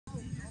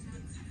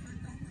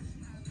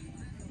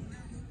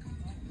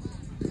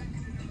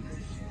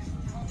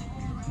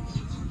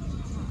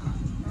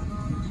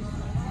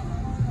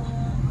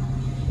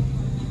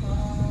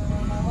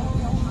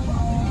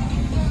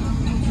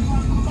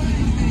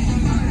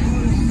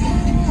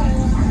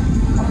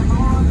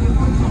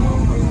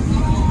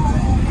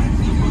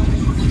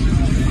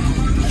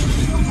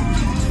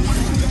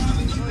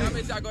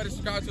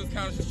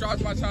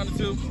China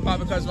too.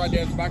 Popping Clutches right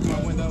there at the back of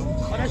my window.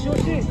 Oh, that's your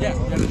shit? Yeah,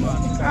 that's mine.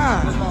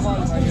 Ah. That's my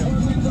Harley right here. Yeah,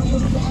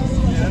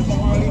 that's my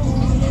Harley.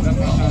 That's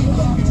my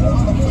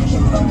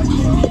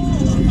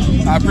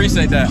China. I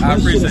appreciate that. I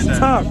appreciate that.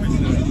 Tough.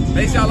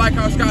 Make sure y'all like,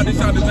 comment, subscribe, do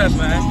y'all do best,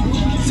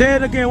 man. Say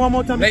it again one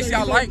more time. Make sure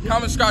y'all like,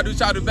 comment, subscribe, do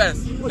y'all do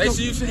best. Make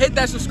sure you hit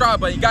that subscribe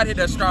button. You gotta hit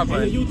that subscribe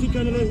button. And your YouTube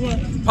channel is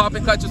what?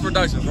 Popping Clutches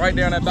Productions, right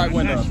there in that back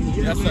window.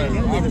 Yes, sir.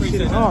 I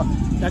appreciate that.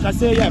 Like I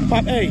said, yeah,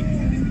 Pop, hey,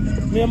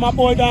 me and my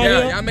boy down here.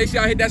 Yeah, y'all make sure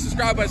y'all hit that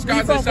subscribe button.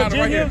 Subscribe to the channel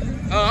right here.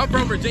 I'm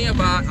from Virginia,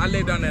 but I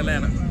live down in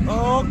Atlanta.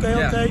 Oh, okay,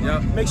 Yeah, okay.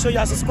 yep. Make sure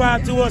y'all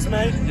subscribe to us,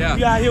 man. Yeah.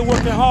 We out here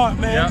working hard,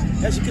 man.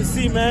 Yep. As you can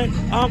see, man,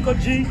 Uncle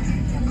G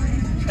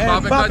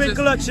and Popping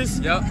Clutches.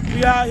 Yep.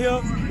 We out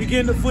here. We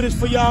getting the footage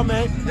for y'all,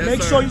 man. Yes,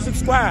 make sir. sure you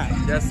subscribe.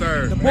 Yes,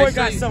 sir. The boy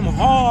got some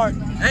hard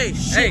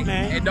shit,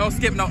 man. And don't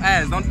skip no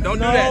ads. Don't do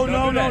that.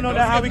 No.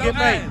 That's how we get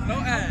paid. No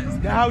ads.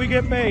 That's how we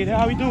get paid. That's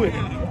how we do it.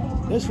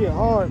 This shit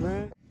hard,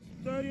 man.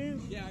 30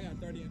 inch? Yeah, I got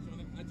 30 inch on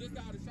it. I just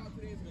got out of the shop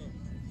 2 days ago.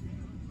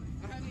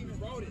 I haven't even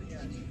rode it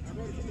yet. I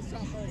rode it from the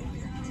shop first.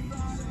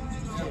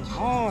 It's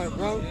hard,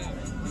 bro. Yeah.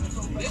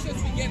 This is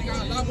the beginning. I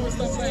got a lot more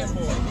stuff planned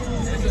for it.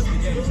 This is the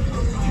beginning.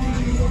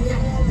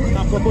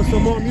 I'm gonna put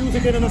some more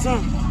music in it or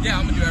something. Yeah,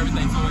 I'm gonna do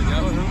everything to it,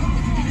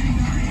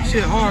 yeah.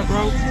 Shit hard,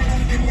 bro.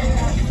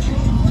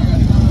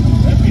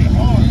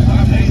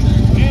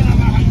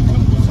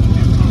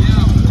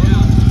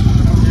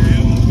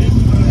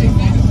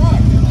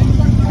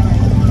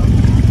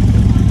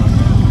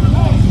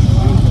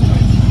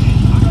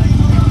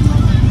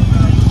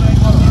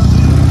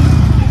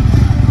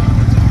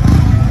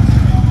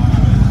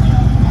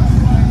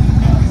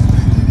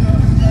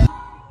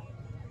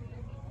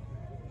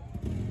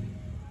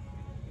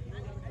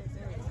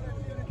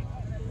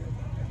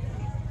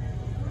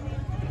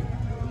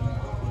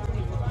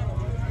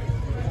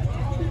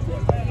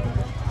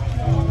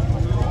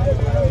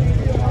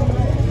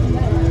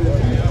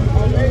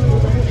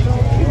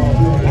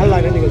 I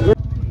like that nigga.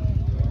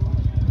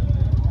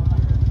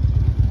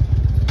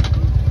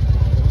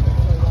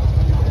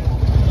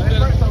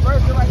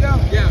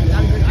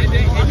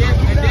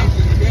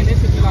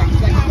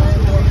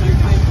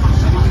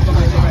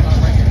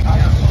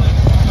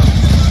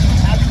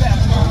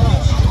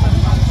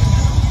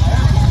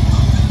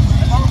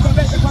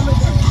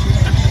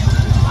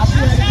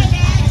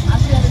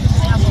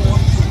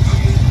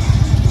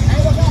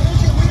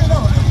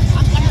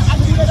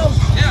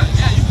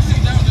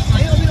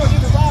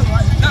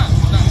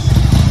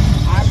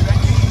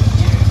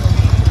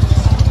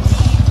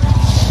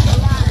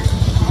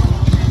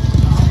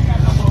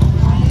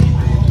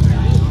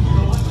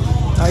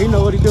 He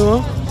know what he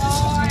doing.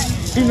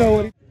 He know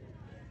what he.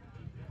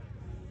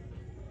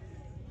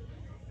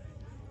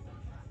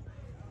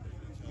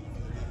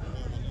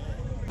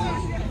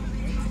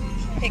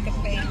 Pick a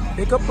plate.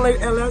 Pick a Plate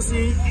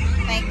LLC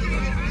Thank you.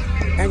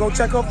 and go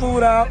check her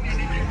food out.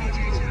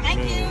 Thank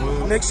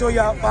you. Make sure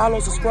y'all follow,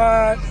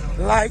 subscribe,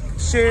 like,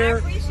 share. I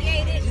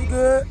appreciate it. You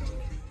good?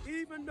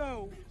 Even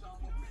though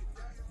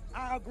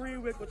I agree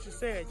with what you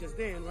said just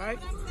then, right?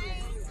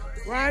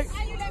 Right?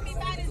 How you let me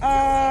buy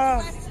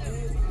this?